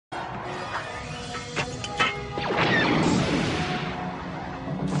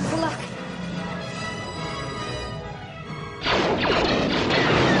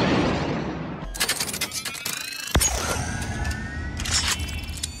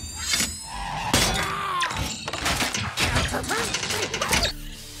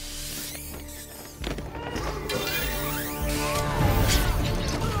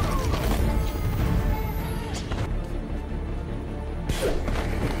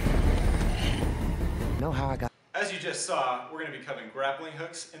Know how I got... As you just saw, we're going to be covering grappling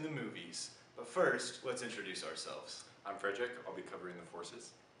hooks in the movies. But first, let's introduce ourselves. I'm Frederick, I'll be covering the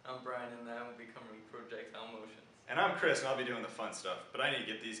forces. I'm Brian, and I will be covering projectile motions. And I'm Chris, and I'll be doing the fun stuff, but I need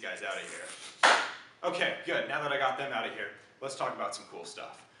to get these guys out of here. Okay, good. Now that I got them out of here, let's talk about some cool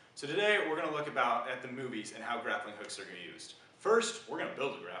stuff. So today, we're going to look at the movies and how grappling hooks are used. First, we're going to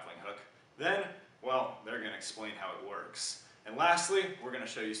build a grappling hook. Then, well, they're going to explain how it works. And lastly, we're going to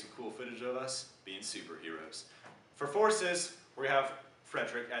show you some cool footage of us being superheroes. For forces, we have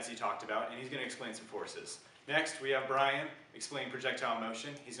Frederick, as he talked about, and he's going to explain some forces. Next, we have Brian explain projectile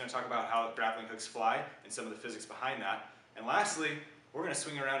motion. He's going to talk about how grappling hooks fly and some of the physics behind that. And lastly, we're going to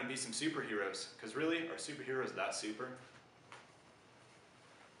swing around and be some superheroes. Because really, are superheroes that super?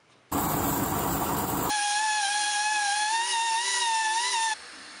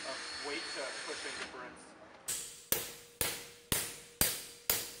 Weight pushing difference.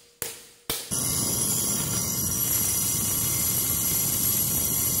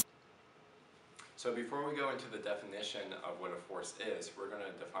 So before we go into the definition of what a force is, we're going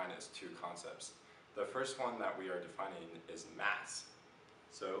to define it as two concepts. The first one that we are defining is mass.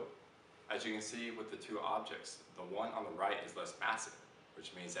 So, as you can see with the two objects, the one on the right is less massive,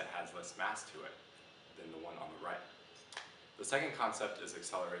 which means it has less mass to it than the one on the right. The second concept is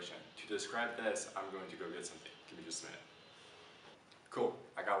acceleration. To describe this, I'm going to go get something. Give me just a minute. Cool,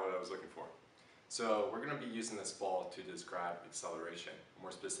 I got what I was looking for. So we're going to be using this ball to describe acceleration,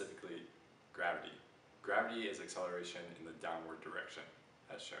 more specifically gravity. Gravity is acceleration in the downward direction,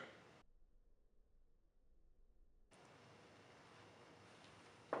 as shown.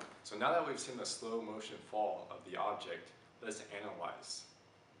 So now that we've seen the slow motion fall of the object, let's analyze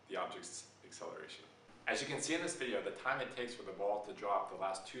the object's acceleration. As you can see in this video, the time it takes for the ball to drop the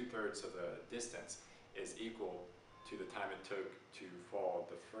last 2/3 of the distance is equal to the time it took to fall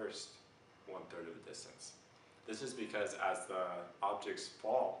the first 1/3 of the distance. This is because as the object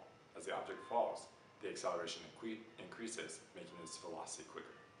falls, the acceleration increases, making its velocity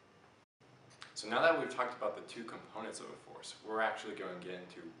quicker. So now that we've talked about the two components of a force, we're actually going to get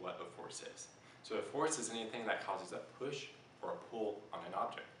into what a force is. So a force is anything that causes a push or a pull on an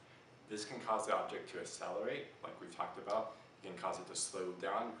object. This can cause the object to accelerate, like we've talked about. It can cause it to slow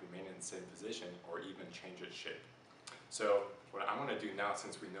down, remain in the same position, or even change its shape. So what I'm going to do now,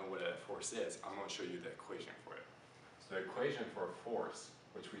 since we know what a force is, I'm going to show you the equation for it. So the equation for a force,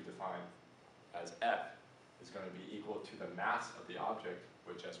 which we define as F, is going to be equal to the mass of the object,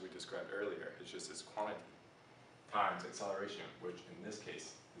 which as we described earlier, is just its quantity, times acceleration, which in this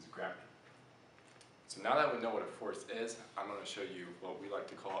case is gravity. So now that we know what a force is, I'm going to show you what we like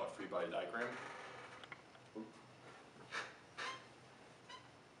to call a free body diagram.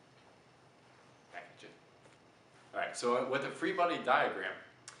 Alright, so with a free body diagram,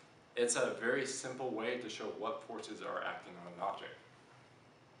 it's a very simple way to show what forces are acting on an object.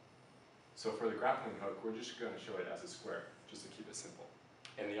 So for the grappling hook, we're just going to show it as a square, just to keep it simple.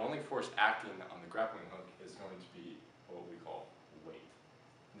 And the only force acting on the grappling hook is going to be what we call weight.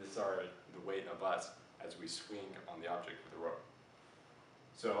 This is the weight of us as we swing on the object with the rope.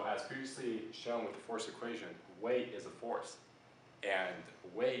 So as previously shown with the force equation, weight is a force. And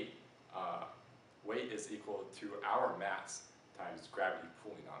weight is equal to our mass times gravity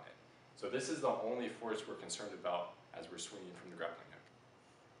pulling on it. So this is the only force we're concerned about as we're swinging from the grappling hook.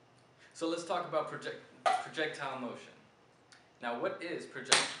 So let's talk about projectile motion. Now, what is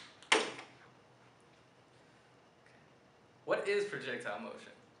projectile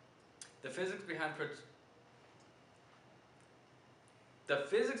motion? The physics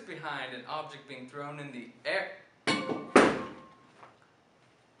behind an object being thrown in the air. Give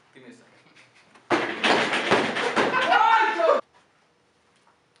me a second.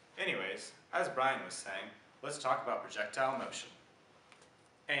 Anyways, as Brian was saying, let's talk about projectile motion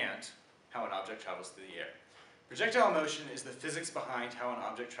and how an object travels through the air. Projectile motion is the physics behind how an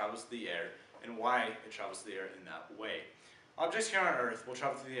object travels through the air and why it travels through the air in that way. Objects here on Earth will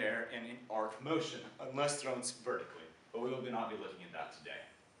travel through the air in arc motion unless thrown vertically, but we will not be looking at that today.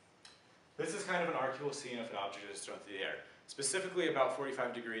 This is kind of an arc you will see if an object is thrown through the air, specifically about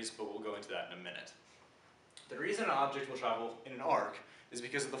 45 degrees, but we'll go into that in a minute. The reason an object will travel in an arc is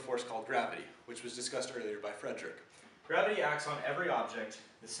because of the force called gravity, which was discussed earlier by Frederick. Gravity acts on every object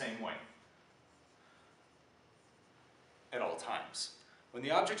the same way at all times. When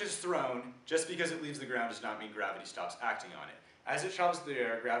the object is thrown, just because it leaves the ground does not mean gravity stops acting on it. As it travels through the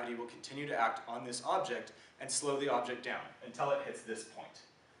air, gravity will continue to act on this object and slow the object down until it hits this point.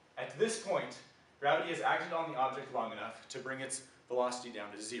 At this point, gravity has acted on the object long enough to bring its velocity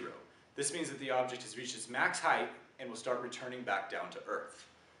down to 0. This means that the object has reached its max height and will start returning back down to Earth.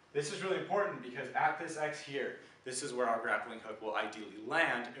 This is really important because at this X here, this is where our grappling hook will ideally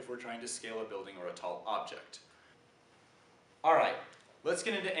land if we're trying to scale a building or a tall object. Alright, let's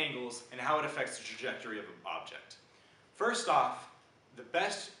get into angles and how it affects the trajectory of an object. First off, the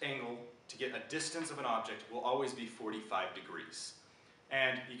best angle to get a distance of an object will always be 45 degrees.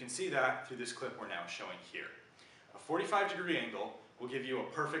 And you can see that through this clip we're now showing here. A 45-degree angle will give you a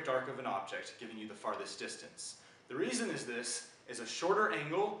perfect arc of an object, giving you the farthest distance. The reason is this is a shorter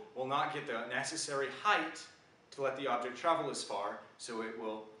angle will not get the necessary height to let the object travel as far, so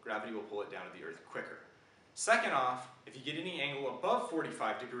gravity will pull it down to the earth quicker. Second off, if you get any angle above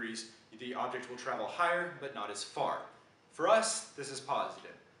 45 degrees, the object will travel higher, but not as far. For us, this is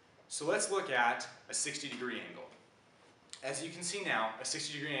positive. So let's look at a 60-degree angle. As you can see now, a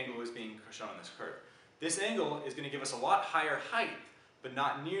 60-degree angle is being shown on this curve. This angle is going to give us a lot higher height, but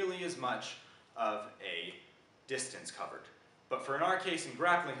not nearly as much of a distance covered. But for in our case in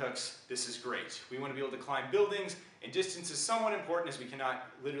grappling hooks, this is great. We want to be able to climb buildings, and distance is somewhat important as we cannot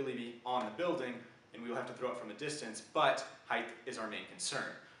literally be on the building, and we will have to throw it from a distance, but height is our main concern.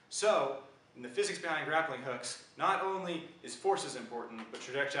 So, in the physics behind grappling hooks, not only is forces important, but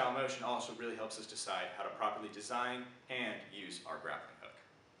projectile motion also really helps us decide how to properly design and use our grappling hook.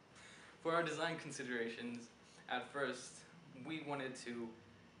 For our design considerations, at first, we wanted to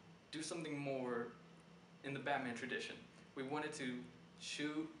do something more in the Batman tradition. We wanted to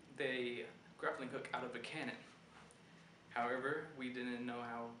shoot the grappling hook out of a cannon. However, we didn't know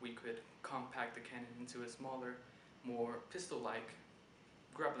how we could compact the cannon into a smaller, more pistol-like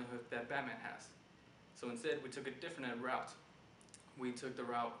grappling hook that Batman has. So instead, we took a different route. We took the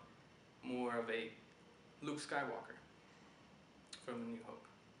route more of a Luke Skywalker from The New Hope.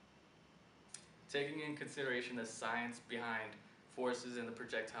 Taking in consideration the science behind forces and the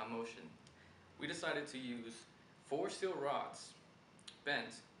projectile motion, we decided to use 4 steel rods,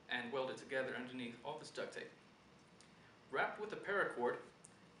 bent and welded together underneath all this duct tape, wrapped with a paracord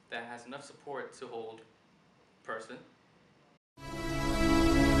that has enough support to hold a person.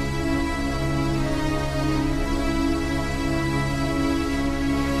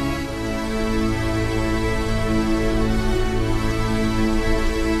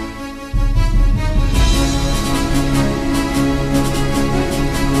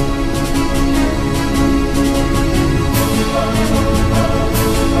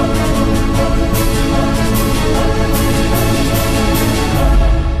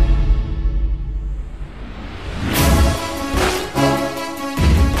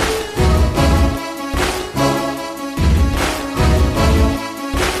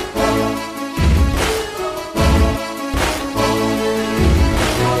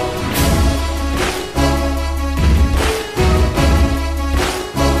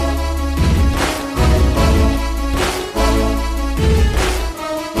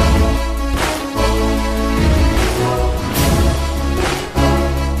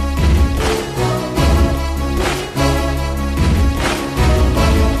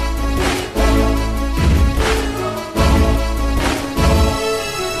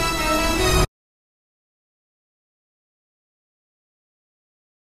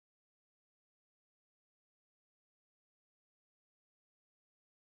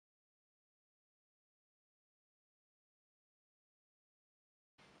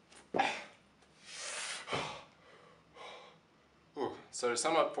 So to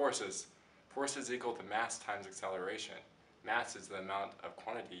sum up forces, force is equal to mass times acceleration. Mass is the amount of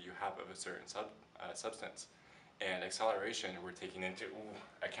quantity you have of a certain substance. And acceleration, we're taking into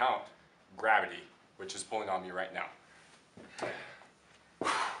account gravity, which is pulling on me right now.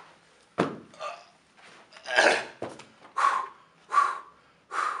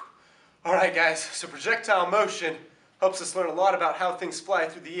 Alright guys, so projectile motion helps us learn a lot about how things fly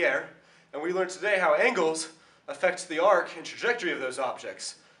through the air, and we learned today how angles affect the arc and trajectory of those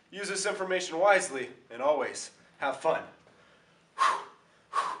objects. Use this information wisely, and always have fun.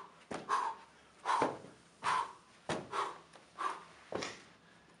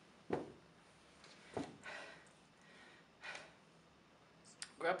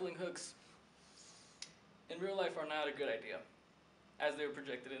 Grappling hooks in real life are not a good idea, as they were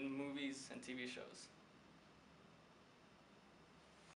projected in movies and TV shows.